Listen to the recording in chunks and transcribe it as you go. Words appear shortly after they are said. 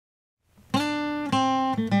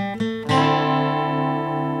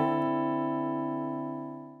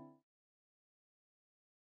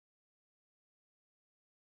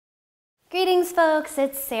Greetings folks,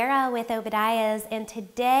 it's Sarah with Obadiah's, and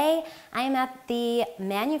today I'm at the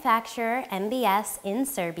manufacturer MBS in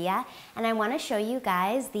Serbia, and I want to show you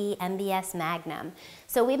guys the MBS Magnum.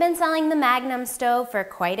 So we've been selling the Magnum stove for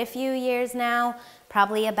quite a few years now,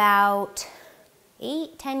 probably about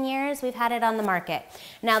 8-10 years we've had it on the market.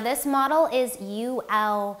 Now this model is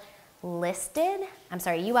UL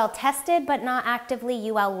tested, but not actively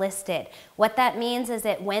UL listed. What that means is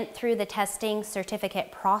it went through the testing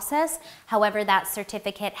certificate process. However, that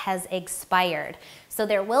certificate has expired. So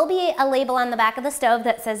there will be a label on the back of the stove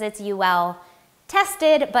that says it's UL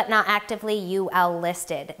tested, but not actively UL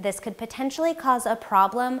listed. This could potentially cause a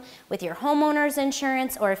problem with your homeowner's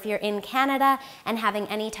insurance or if you're in Canada and having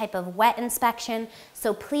any type of wet inspection.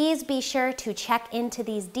 So please be sure to check into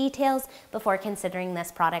these details before considering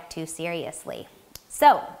this product too seriously.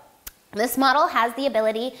 So this model has the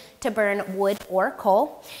ability to burn wood or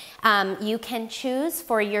coal. You can choose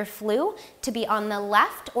for your flue to be on the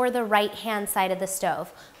left or the right hand side of the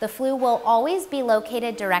stove. The flue will always be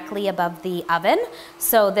located directly above the oven,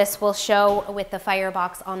 so this will show with the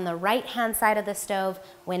firebox on the right hand side of the stove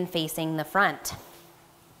when facing the front.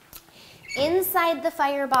 Inside the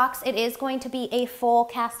firebox, it is going to be a full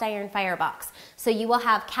cast iron firebox. So you will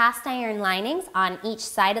have cast iron linings on each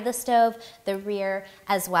side of the stove, the rear,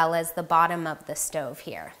 as well as the bottom of the stove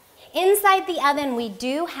here. Inside the oven, we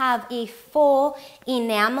do have a full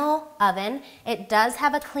enamel oven. It does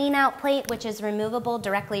have a clean out plate, which is removable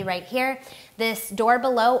directly right here. This door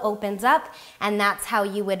below opens up, and that's how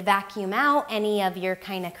you would vacuum out any of your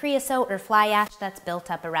kind of creosote or fly ash that's built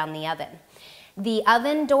up around the oven. The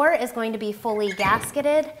oven door is going to be fully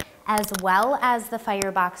gasketed, as well as the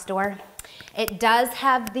firebox door. It does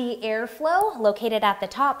have the airflow located at the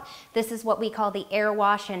top. This is what we call the air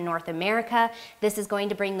wash in North America. This is going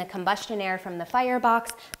to bring the combustion air from the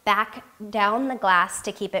firebox back down the glass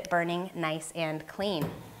to keep it burning nice and clean.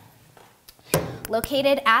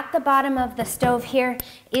 Located at the bottom of the stove here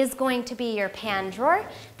is going to be your pan drawer.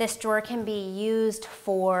 This drawer can be used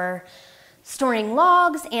for storing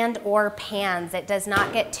logs and or pans. It does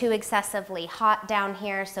not get too excessively hot down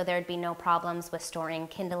here, so there'd be no problems with storing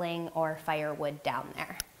kindling or firewood down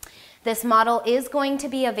there. This model is going to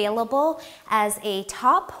be available as a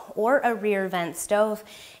top or a rear vent stove.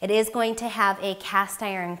 It is going to have a cast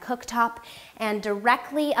iron cooktop, and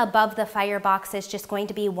directly above the firebox is just going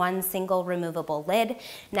to be one single removable lid.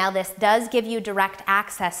 Now this does give you direct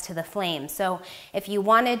access to the flame. So if you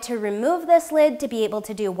wanted to remove this lid to be able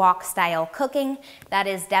to do wok style cooking, that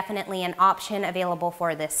is definitely an option available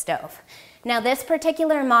for this stove. Now this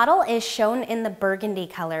particular model is shown in the burgundy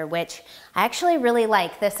color, which I actually really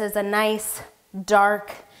like. This is a nice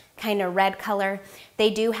dark kind of red color. They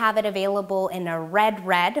do have it available in a red,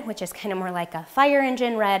 which is kind of more like a fire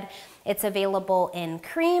engine red. It's available in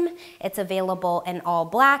cream, it's available in all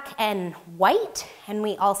black and white, and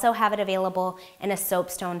we also have it available in a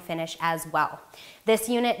soapstone finish as well. This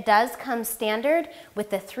unit does come standard with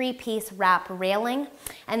the 3-piece wrap railing,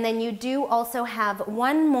 and then you do also have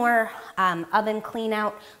one more oven clean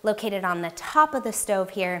out located on the top of the stove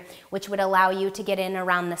here, which would allow you to get in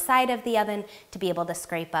around the side of the oven to be able to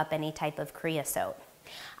scrape up any type of creosote.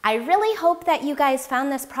 I really hope that you guys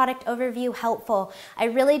found this product overview helpful. I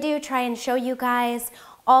really do try and show you guys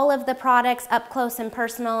all of the products up close and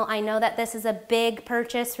personal. I know that this is a big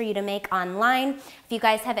purchase for you to make online. If you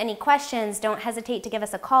guys have any questions, don't hesitate to give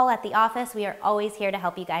us a call at the office. We are always here to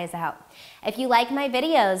help you guys out. If you like my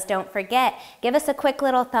videos, don't forget, give us a quick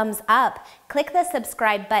little thumbs up. Click the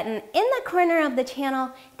subscribe button in the corner of the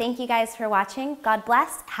channel. Thank you guys for watching. God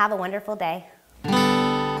bless. Have a wonderful day.